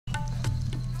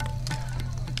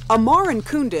Amar and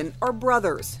Kundan are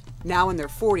brothers. Now in their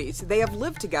 40s, they have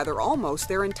lived together almost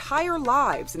their entire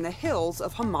lives in the hills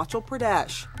of Himachal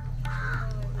Pradesh.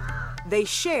 They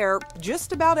share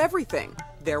just about everything: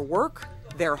 their work,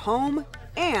 their home,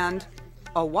 and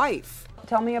a wife.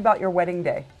 Tell me about your wedding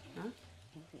day.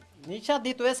 We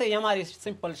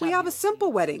have a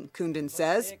simple wedding, Kundan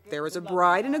says. There is a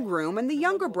bride and a groom, and the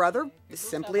younger brother is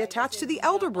simply attached to the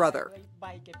elder brother.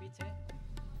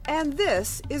 And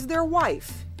this is their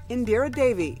wife, Indira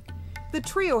Devi. The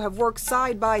trio have worked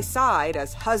side by side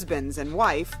as husbands and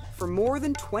wife for more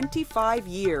than 25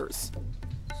 years.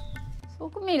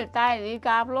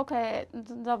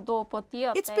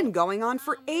 It's been going on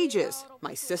for ages.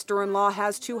 My sister-in-law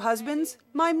has 2 husbands.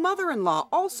 My mother-in-law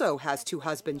also has 2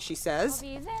 husbands, she says.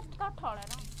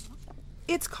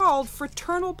 It's called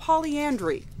Fraternal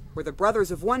Polyandry, where the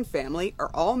brothers of one family are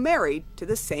all married to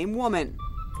the same woman.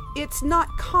 It's not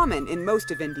common in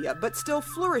most of India, but still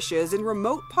flourishes in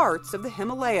remote parts of the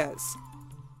Himalayas.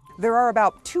 There are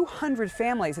about 200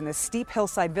 families in this steep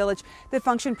hillside village that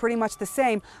function pretty much the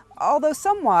same, although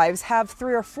some wives have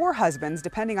 3 or 4 husbands,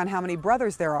 depending on how many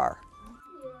brothers there are.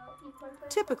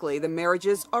 Typically, the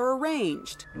marriages are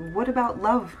arranged. What about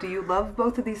love? Do you love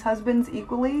both of these husbands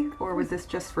equally, or was this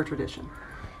just for tradition?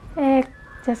 I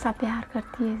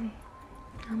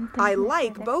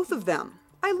like both of them.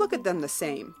 I look at them the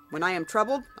same. When I am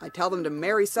troubled, I tell them to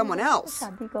marry someone else.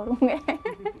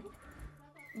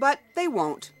 But they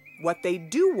won't. What they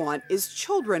do want is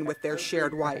children with their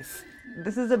shared wife.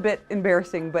 This is a bit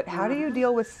embarrassing, but how do you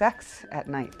deal with sex at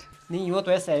night? That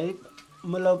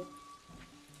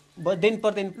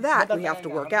we have to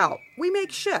work out. We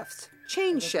make shifts,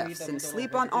 change shifts, and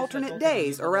sleep on alternate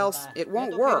days, or else it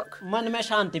won't work.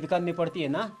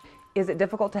 Is it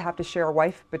difficult to have to share a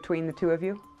wife between the 2 of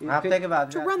you?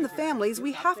 To run the families,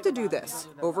 we have to do this,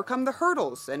 overcome the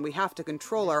hurdles, and we have to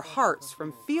control our hearts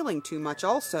from feeling too much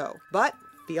also. But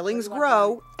feelings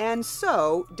grow, and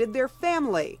so did their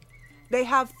family. They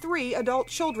have 3 adult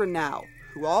children now,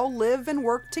 who all live and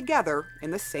work together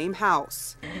in the same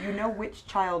house. Do you know which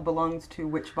child belongs to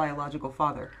which biological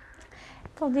father?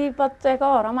 We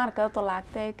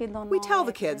tell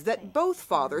the kids that both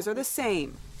fathers are the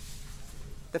same.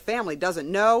 The family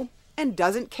doesn't know and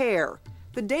doesn't care.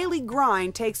 The daily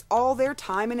grind takes all their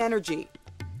time and energy.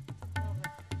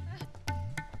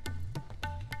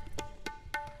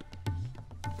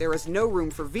 There is no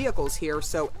room for vehicles here,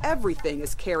 so everything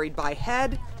is carried by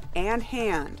head and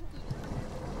hand.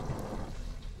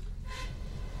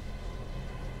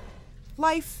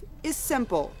 Life is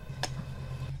simple.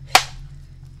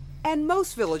 And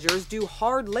most villagers do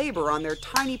hard labor on their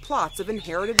tiny plots of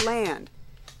inherited land.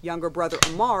 Younger brother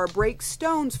Amar breaks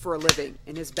stones for a living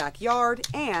in his backyard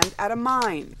and at a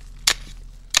mine.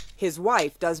 His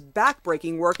wife does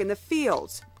back-breaking work in the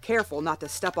fields, careful not to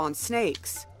step on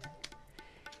snakes.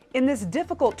 In this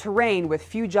difficult terrain with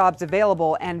few jobs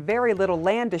available and very little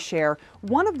land to share,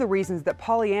 one of the reasons that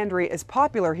polyandry is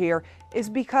popular here is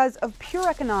because of pure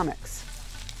economics.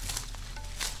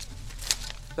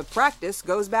 The practice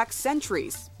goes back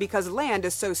centuries because land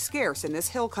is so scarce in this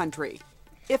hill country.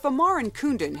 If Amar and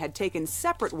Kundan had taken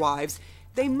separate wives,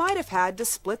 they might have had to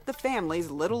split the family's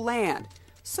little land.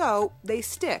 So they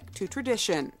stick to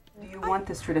tradition. Do you want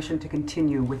this tradition to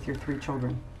continue with your 3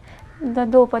 children?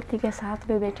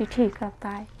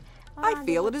 I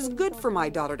feel it is good for my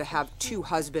daughter to have 2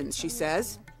 husbands, she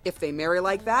says. If they marry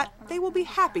like that, they will be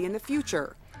happy in the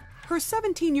future. Her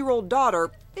 17-year-old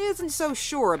daughter isn't so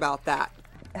sure about that.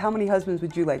 How many husbands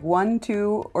would you like? 1,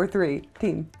 2, or 3?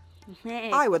 Team.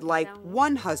 I would like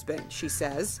 1 husband, she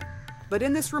says. But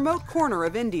in this remote corner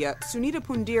of India, Sunita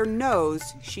Pundir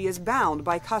knows she is bound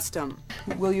by custom.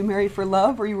 Will you marry for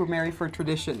love or you will marry for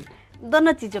tradition?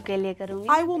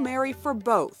 I will marry for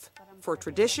both, for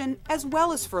tradition as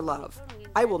well as for love.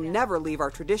 I will never leave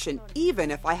our tradition,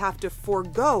 even if I have to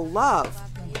forego love.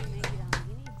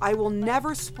 I will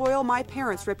never spoil my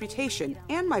parents' reputation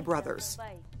and my brother's.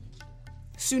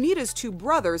 Sunita's 2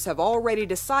 brothers have already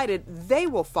decided they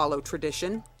will follow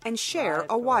tradition and share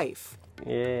a wife.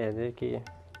 My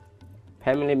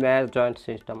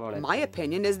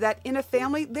opinion is that in a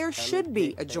family there should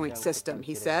be a joint system,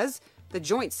 he says. The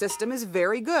joint system is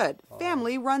very good.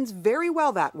 Family runs very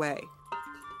well that way.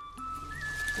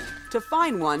 To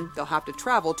find one, they'll have to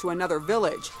travel to another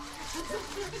village.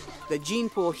 The gene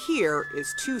pool here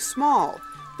is too small.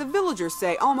 The villagers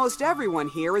say almost everyone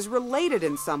here is related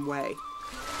in some way.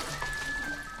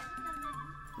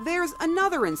 There's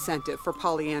another incentive for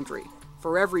polyandry.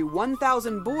 For every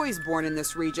 1,000 boys born in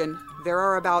this region, there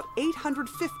are about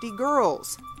 850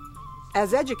 girls.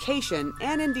 As education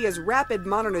and India's rapid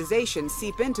modernization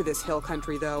seep into this hill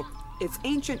country, though, its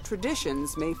ancient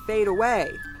traditions may fade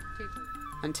away.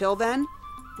 Until then,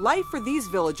 life for these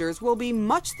villagers will be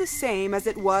much the same as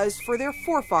it was for their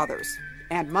forefathers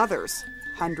and mothers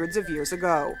hundreds of years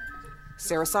ago.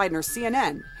 Sarah Seidner,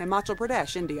 CNN, Himachal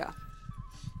Pradesh, India.